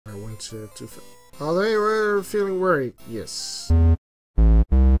to... Oh, they were feeling worried. Yes.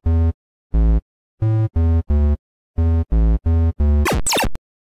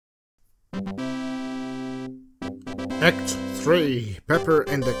 Act 3. Pepper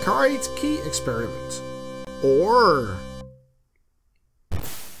and the Kite Key Experiment. Or...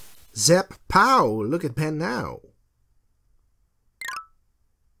 Zap Pow! Look at Ben now.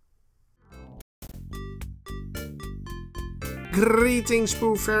 Greetings,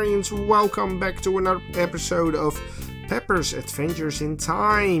 Poofarians! Welcome back to another episode of Pepper's Adventures in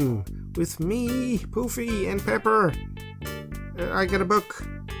Time. With me, Poofy, and Pepper. I got a book.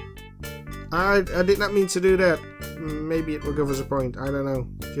 I did not mean to do that. Maybe it will give us a point. I don't know.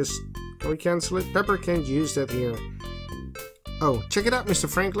 Just, can we cancel it? Pepper can't use that here. Oh, check it out, Mr.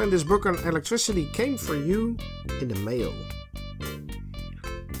 Franklin. This book on electricity came for you in the mail.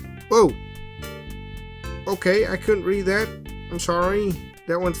 Whoa. Okay, I couldn't read that. I'm sorry.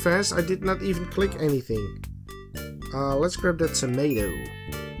 That went fast. I did not even click anything. Let's grab that tomato.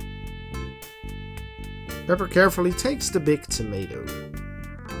 Pepper carefully takes the big tomato.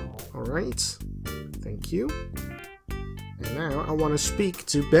 Alright. Thank you. And now I want to speak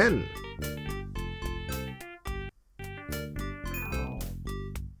to Ben.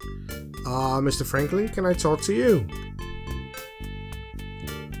 Mr. Franklin, can I talk to you?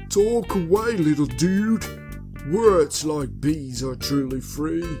 Talk away, little dude. Words like bees are truly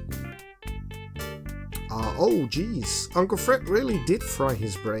free. Oh geez, Uncle Fred really did fry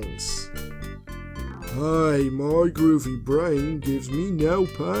his brains. Hey, my groovy brain gives me no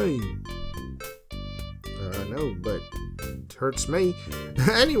pain. No, but it hurts me.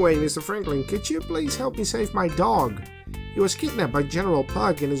 Anyway, Mr. Franklin, could you please help me save my dog? He was kidnapped by General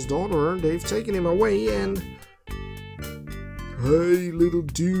Pug and his daughter. They've taken him away and... Hey, little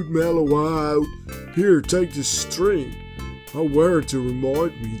dude, mellow out. Here, take this string. I'll wear it to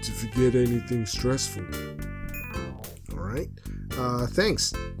remind me to forget anything stressful. Alright.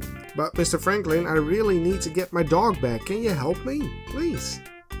 Thanks. But, Mr. Franklin, I really need to get my dog back. Can you help me? Please.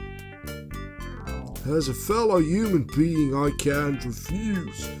 As a fellow human being, I can't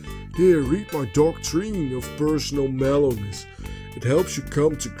refuse. Here, read my doctrine of personal mellowness. It helps you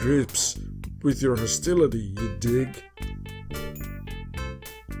come to grips with your hostility, you dig?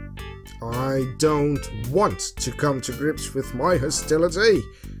 I don't want to come to grips with my hostility.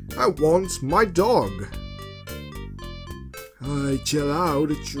 I want my dog. Hey, chill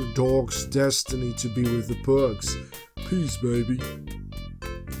out. It's your dog's destiny to be with the pugs. Peace, baby.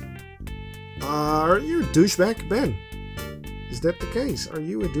 Are you a douchebag, Ben? Is that the case? Are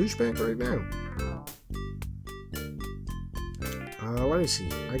you a douchebag right now? Let me see.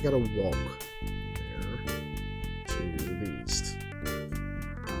 I gotta walk there to the east.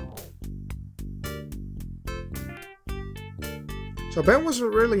 So Ben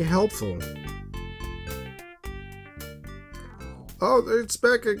wasn't really helpful. Oh, it's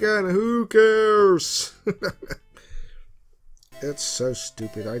back again. Who cares? That's so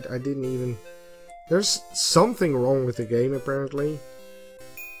stupid. I didn't even... There's something wrong with the game, apparently.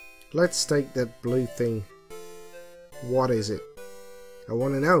 Let's take that blue thing. What is it? I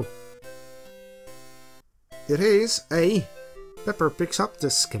want to know. It is a... Pepper picks up the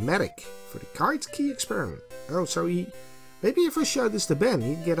schematic for the Kite Key Experiment. Oh, so he... Maybe if I showed this to Ben,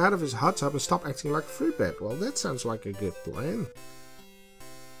 he'd get out of his hot tub and stop acting like a fruit bat. Well, that sounds like a good plan.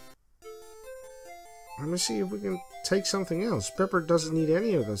 Let me see if we can take something else. Pepper doesn't need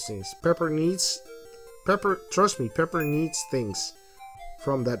any of those things. Trust me, Pepper needs things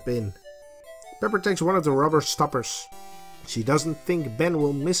from that bin. Pepper takes one of the rubber stoppers. She doesn't think Ben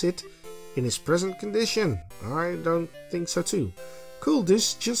will miss it in his present condition. I don't think so too. Cool,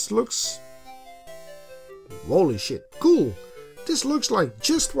 this just looks... Holy shit. Cool. This looks like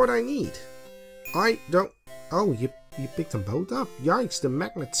just what I need. I don't... Oh, you picked them both up. Yikes, the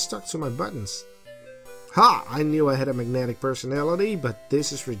magnet stuck to my buttons. Ha! I knew I had a magnetic personality, but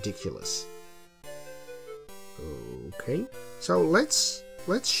this is ridiculous. Okay. So let's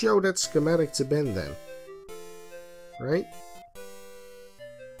show that schematic to Ben then. Right?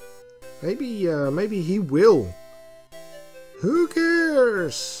 Maybe he will. Who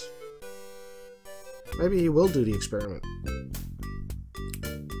cares? Maybe he will do the experiment.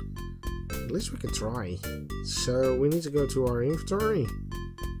 At least we can try. So we need to go to our inventory.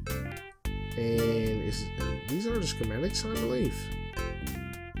 And these are the schematics, I believe.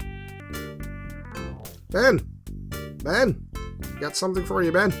 Ben! Ben! Got something for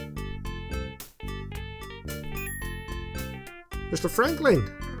you, Ben. Mr. Franklin!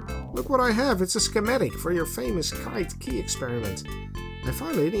 Look what I have. It's a schematic for your famous Kite Key Experiment. I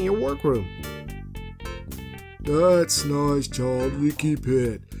found it in your workroom. That's nice, child. You keep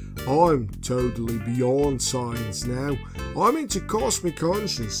it. I'm totally beyond science now. I'm into cosmic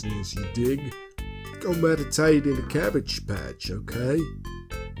consciousness, you dig? Go meditate in the cabbage patch, okay?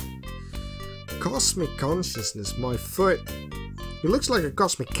 Cosmic consciousness, my foot. It looks like a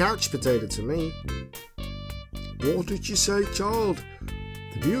cosmic couch potato to me. What did you say, child?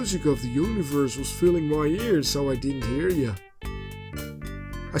 The music of the universe was filling my ears, so I didn't hear you.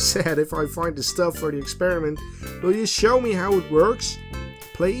 I said if I find the stuff for the experiment, will you show me how it works?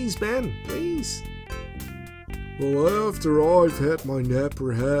 Please, Ben, please. Well, after I've had my nap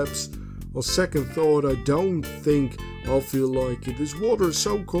perhaps, on second thought I don't think I'll feel like it. This water is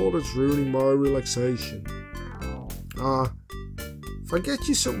so cold it's ruining my relaxation. If I get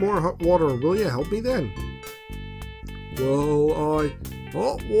you some more hot water, will you help me then? Well,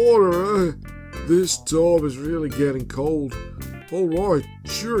 hot water, eh? This tub is really getting cold. Alright,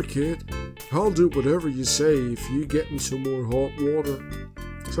 sure kid. I'll do whatever you say if you get me some more hot water.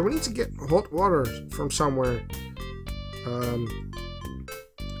 So we need to get hot water from somewhere.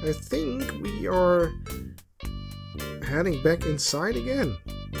 I think we are heading back inside again.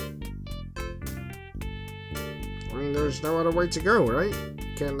 I mean, there's no other way to go, right?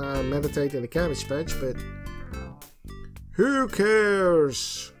 You can meditate in the cabbage patch, but who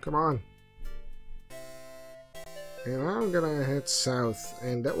cares? Come on. And I'm gonna head south,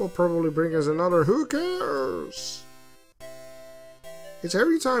 and that will probably bring us another who cares? It's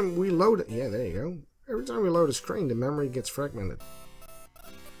every time we load it. Yeah, there you go. Every time we load a screen, the memory gets fragmented.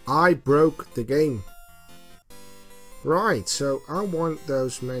 I broke the game. Right, so I want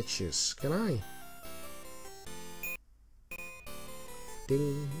those matches. Can I?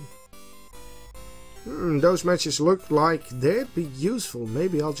 Ding. Those matches look like they'd be useful.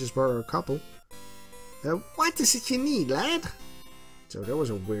 Maybe I'll just borrow a couple. What is it you need, lad? So that was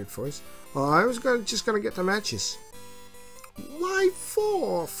a weird voice. I was just gonna get the matches. Why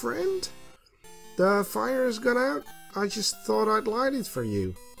for, friend? The fire has gone out. I just thought I'd light it for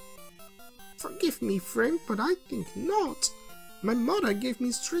you. Forgive me, friend, but I think not. My mother gave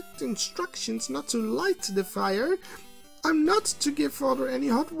me strict instructions not to light the fire. I'm not to give father any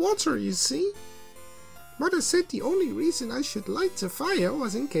hot water, you see. Mother said the only reason I should light the fire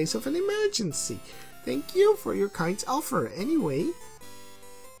was in case of an emergency. Thank you for your kind offer, anyway.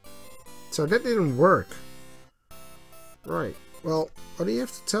 So that didn't work. Right. Well, what do you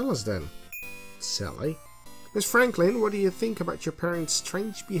have to tell us then, Sally? Miss Franklin, what do you think about your parents'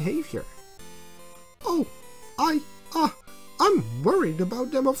 strange behavior? Oh, I'm worried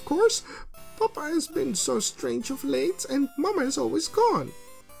about them, of course. Papa has been so strange of late, and Mama is always gone.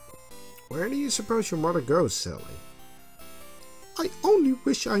 Where do you suppose your mother goes, Sally? I only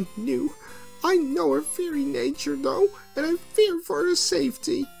wish I knew. I know her very nature, though, and I fear for her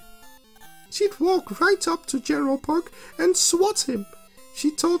safety. She'd walk right up to General Puck and swat him.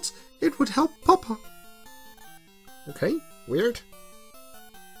 She thought it would help Papa. Okay, weird.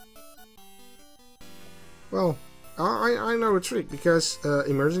 Well, I know a trick, because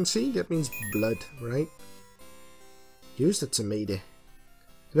emergency, that means blood, right? Use the tomato.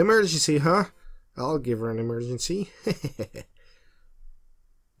 An emergency, huh? I'll give her an emergency.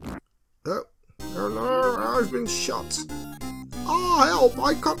 Oh no, I've been shot. Oh, help,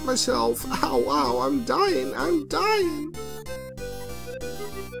 I cut myself. Ow, ow, I'm dying.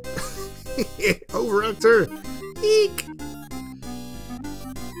 Overactor. Eek.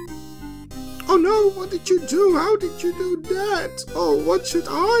 Oh no, what did you do? How did you do that? Oh, what should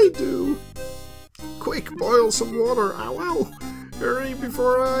I do? Quick, boil some water. Ow, ow. Hurry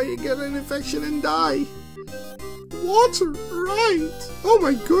before I get an infection and die. Water, right. Oh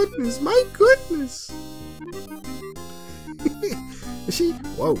my goodness, my goodness. Is she?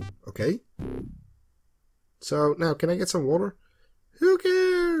 Whoa, okay. So, now, can I get some water? Who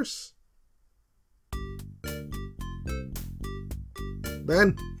cares?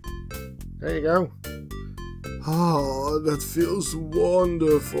 Ben, there you go. Ah, that feels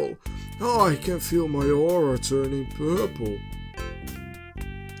wonderful. Oh, I can feel my aura turning purple.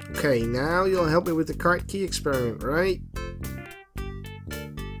 Okay, now you'll help me with the card key experiment, right?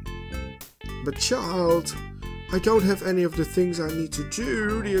 But child, I don't have any of the things I need to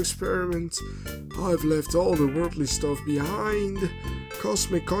do the experiment. I've left all the worldly stuff behind.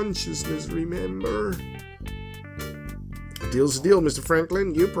 Cosmic consciousness, remember? Deal's a deal, Mr.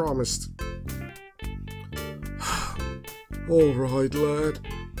 Franklin. You promised. Alright, lad.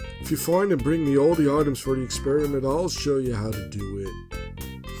 If you find and bring me all the items for the experiment, I'll show you how to do it.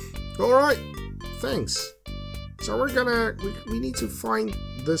 Alright, thanks. So we need to find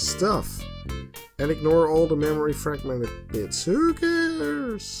the stuff. And ignore all the memory fragmented bits. Who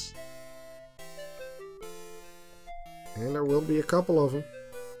cares? And there will be a couple of them.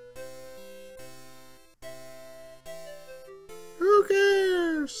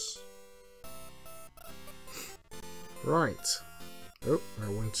 Right. Oh, I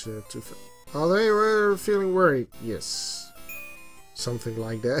went too far. Oh, they were feeling worried. Yes. Something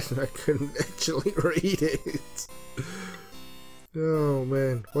like that. I couldn't actually read it. Oh,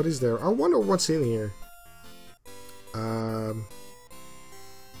 man. What is there? I wonder what's in here. Can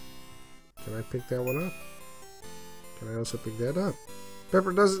I pick that one up? Can I also pick that up?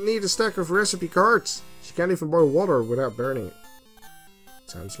 Pepper doesn't need a stack of recipe cards. She can't even boil water without burning it.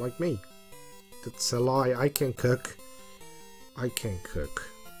 Sounds like me. That's a lie. I can cook. I can cook.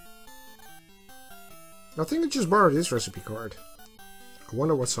 I think I just borrowed this recipe card. I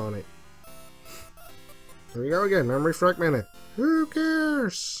wonder what's on it. There we go again. Memory fragmented. Who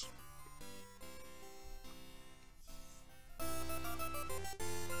cares?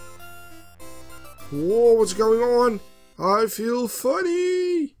 Whoa, what's going on? I feel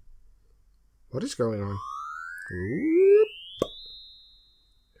funny. What is going on? Whoop.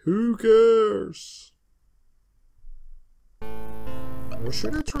 Who cares? Or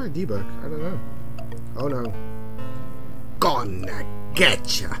should I try debug? I don't know. Oh no. Gonna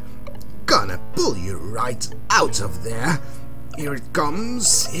getcha. Gonna pull you right out of there. Here it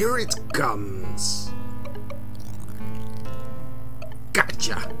comes. Here it comes.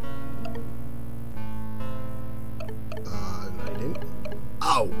 Gotcha. No, I didn't.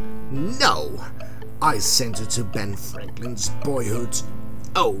 Oh, no. I sent it to Ben Franklin's boyhood.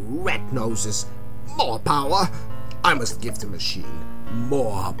 Oh, rat noses. More power. I must give the machine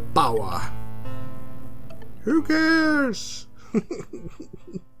more power. Who cares?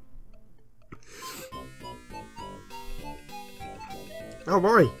 Oh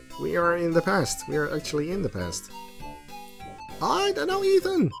boy, we are in the past. We are actually in the past. I don't know,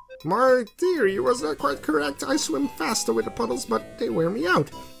 Ethan. My theory was not quite correct. I swim faster with the puddles, but they wear me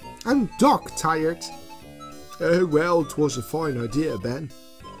out. I'm dog tired. Oh well, it was a fine idea, Ben.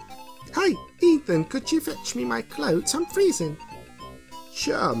 Hey, Ethan, could you fetch me my clothes? I'm freezing.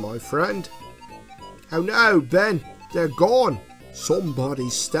 Sure, my friend. Oh no, Ben, they're gone. Somebody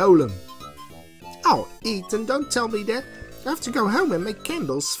stole them. Oh, Ethan, don't tell me that. I have to go home and make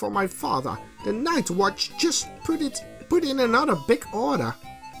candles for my father. The night watch just put in another big order.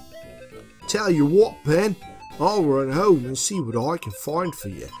 Tell you what, Ben, I'll run home and see what I can find for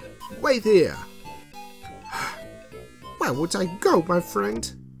you. Wait here. Where would I go, my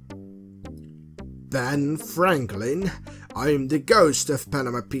friend? Ben Franklin, I'm the ghost of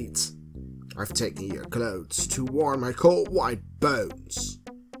Panama Pete. I've taken your clothes to warm my cold white bones.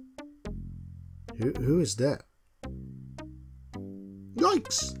 Who is that?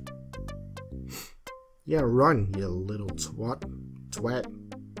 Yikes! Yeah, run, you little twat.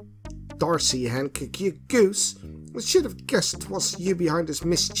 Darcy Hancock, you goose! I should have guessed 'twas you behind this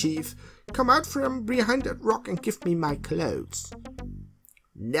mischief. Come out from behind that rock and give me my clothes.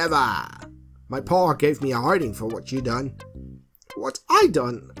 Never! My pa gave me a hiding for what you done. What I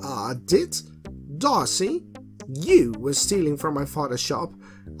done? Did? Darcy? You were stealing from my father's shop.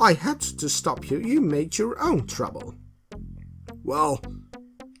 I had to stop you. You made your own trouble. Well,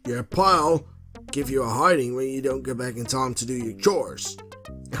 your pa'll give you a hiding when you don't get back in time to do your chores.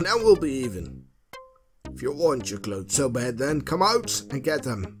 And then we'll be even. If you want your clothes so bad, then come out and get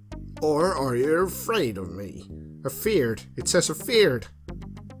them. Or are you afraid of me? Afeared. It says afeared.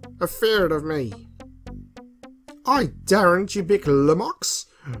 Afeared of me. I daren't, you big lummox.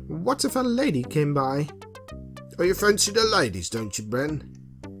 What if a lady came by? Oh, you fancy the ladies, don't you, Ben?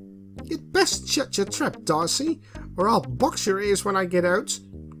 You'd best shut your trap, Darcy, or I'll box your ears when I get out.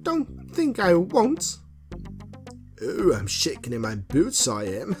 Don't think I won't. Oh, I'm shaking in my boots, I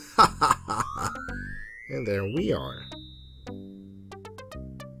am. Ha ha ha ha. And there we are.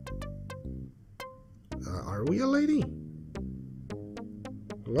 Are we a lady?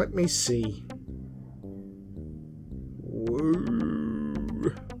 Let me see. Whoa.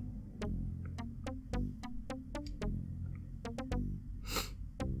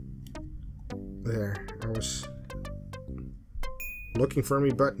 There, I was looking for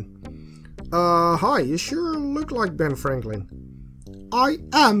me button. Hi, you sure look like Ben Franklin. I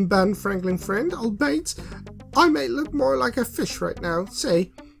am Ben Franklin, friend, albeit I may look more like a fish right now.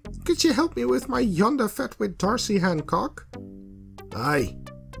 Say, could you help me with my yonder fet with Darcy Hancock? Aye.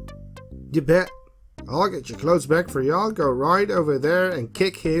 You bet. I'll get your clothes back for you. I'll go right over there and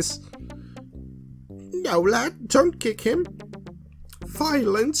kick his... No, lad, don't kick him.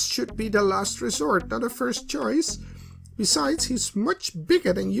 Violence should be the last resort, not a first choice. Besides, he's much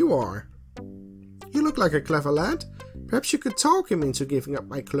bigger than you are. You look like a clever lad. Perhaps you could talk him into giving up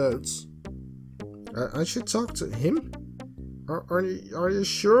my clothes. I should talk to him? Are you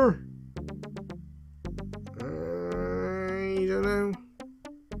sure? I don't know.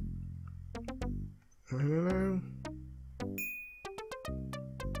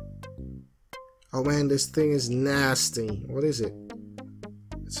 Oh man, this thing is nasty. What is it?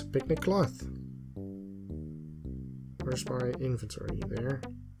 It's a picnic cloth. Where's my inventory? There.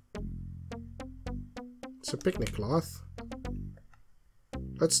 It's a picnic cloth.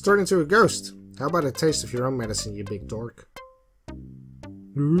 Let's turn into a ghost. How about a taste of your own medicine, you big dork?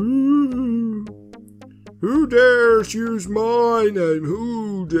 Ooh. Who dares use my name?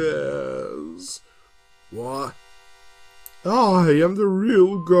 Who dares? What? I am the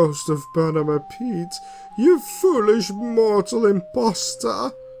real ghost of Panama Pete, you foolish mortal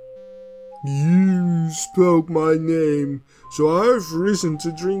imposter. You spoke my name, so I've risen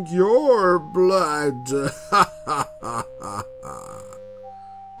to drink your blood.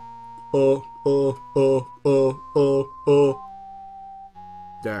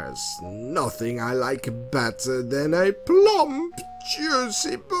 There's nothing I like better than a plump,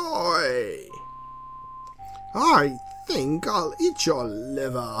 juicy boy. I think I'll eat your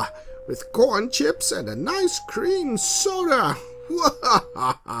liver with corn chips and a nice cream soda.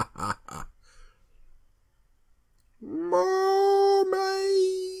 Mommy!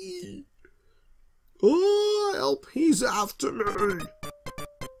 Oh, help, he's after me.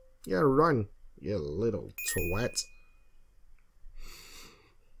 Yeah, run, you little twat.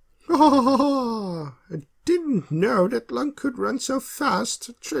 Ah, I didn't know that Lung could run so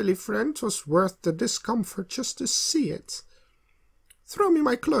fast. Truly, friend, 'twas worth the discomfort just to see it. Throw me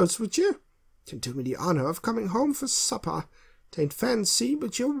my clothes, would you? To do me the honor of coming home for supper. Tain't fancy,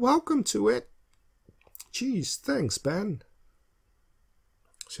 but you're welcome to it. Geez, thanks, Ben.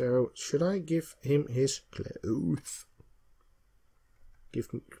 So, should I give him his clothes?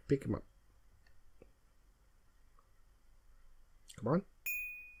 Pick him up. Come on.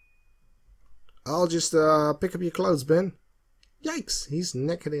 I'll just pick up your clothes, Ben. Yikes, he's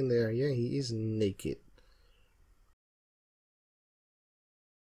naked in there. Yeah, he is naked.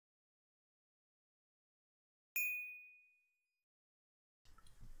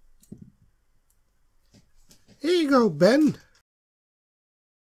 Here you go, Ben.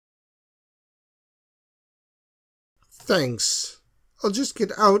 Thanks. I'll just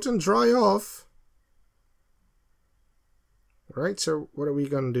get out and dry off. Right, so what are we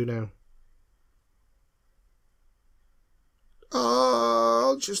gonna do now?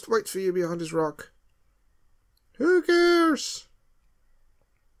 I'll just wait for you behind this rock. Who cares?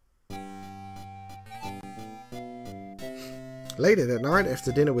 Later that night,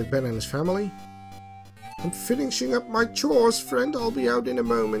 after dinner with Ben and his family. I'm finishing up my chores, friend. I'll be out in a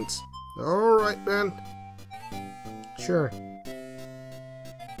moment. Alright, Ben. Sure.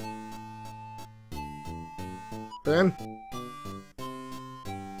 Ben?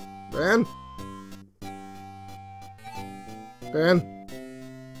 Ben? Ben?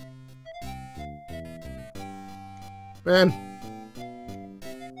 Ben?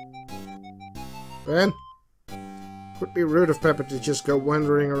 Ben? Would be rude of Pepper to just go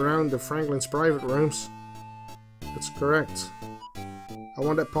wandering around the Franklin's private rooms. That's correct. I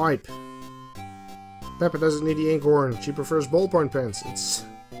want that pipe. Pepper doesn't need the inkhorn. She prefers ballpoint pens. It's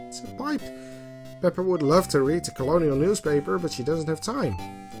a pipe. Pepper would love to read the colonial newspaper, but she doesn't have time.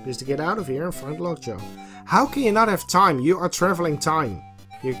 Just to get out of here and find Lockjaw. How can you not have time? You are traveling time.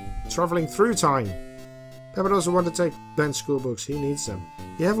 You're traveling through time. Pepper doesn't want to take Ben's school books. He needs them.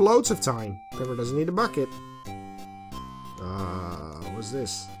 You have loads of time. Pepper doesn't need a bucket. What's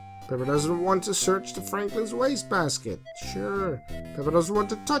this? Pepper doesn't want to search the Franklin's wastebasket. Sure. Pepper doesn't want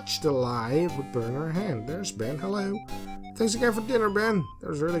to touch the lie. It would burn her hand. There's Ben. Hello. Thanks again for dinner, Ben. That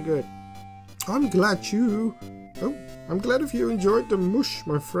was really good. I'm glad you... Oh, I'm glad if you enjoyed the mush,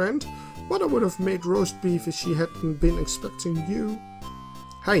 my friend. Mother would have made roast beef if she hadn't been expecting you.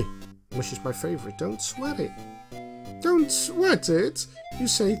 Hey, mush is my favorite. Don't sweat it. Don't sweat it? You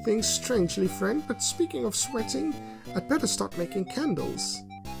say things strangely, friend, but speaking of sweating, I'd better start making candles.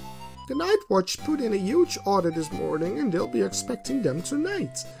 The Night Watch put in a huge order this morning, and they'll be expecting them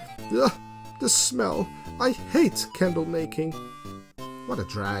tonight. Ugh, the smell. I hate candle making. What a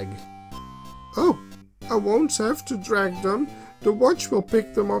drag. Oh, I won't have to drag them. The watch will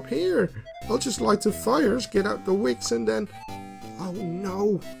pick them up here. I'll just light the fires, get out the wicks, and then... Oh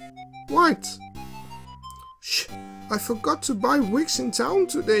no. What? Shh, I forgot to buy wicks in town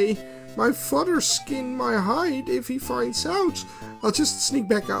today. My father skinned my hide if he finds out. I'll just sneak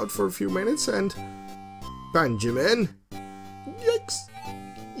back out for a few minutes and... Benjamin? Yikes.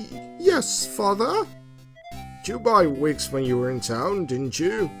 Yes, father? You buy wicks when you were in town, didn't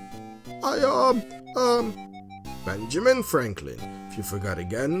you? Benjamin Franklin, if you forgot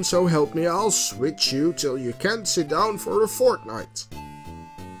again, so help me, I'll switch you till you can't sit down for a fortnight.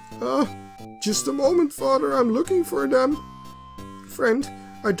 Just a moment, father, I'm looking for them. Friend,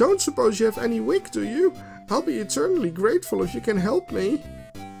 I don't suppose you have any wick, do you? I'll be eternally grateful if you can help me.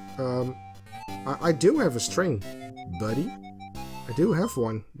 I do have a string, buddy. I do have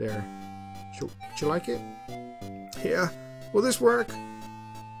one there. Would you like it? Here, will this work?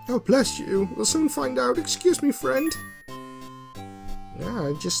 Oh, bless you. We'll soon find out. Excuse me, friend. Yeah,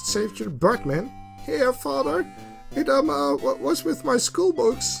 I just saved your butt, man. Here, father. It, what's with my school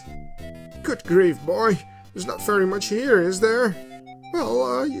books? Good grief, boy. There's not very much here, is there?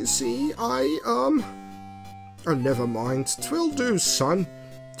 Well, you see, Oh, never mind. 'Twill do, son.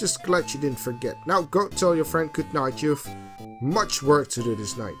 Just glad you didn't forget. Now go tell your friend good night. You've much work to do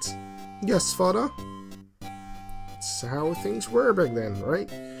this night. Yes, father. That's how things were back then, right?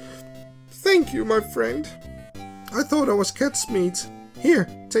 Thank you, my friend. I thought I was cat's meat. Here,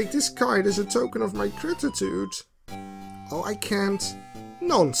 take this kite as a token of my gratitude. Oh, I can't.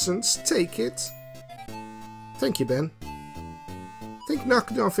 Nonsense, take it. Thank you, Ben. Think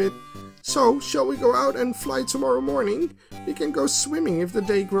nothing of it. So, shall we go out and fly tomorrow morning? We can go swimming if the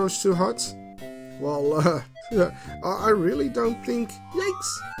day grows too hot. Well, I really don't think...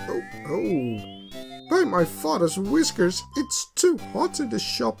 Yikes! Oh. By my father's whiskers, it's too hot in the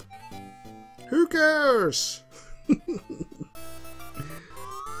shop. Who cares?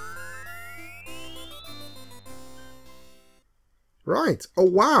 Right. Oh,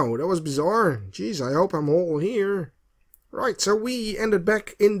 wow. That was bizarre. Jeez, I hope I'm all here. Right, so we ended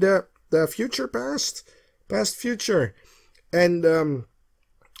back in the future past future. And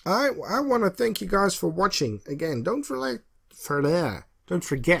I want to thank you guys for watching. Again, don't forget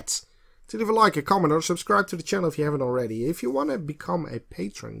to leave a like, a comment, or subscribe to the channel if you haven't already. If you want to become a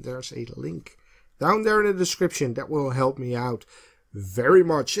patron, there's a link down there in the description that will help me out very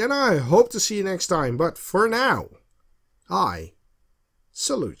much. And I hope to see you next time. But for now, I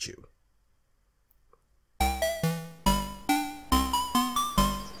salute you.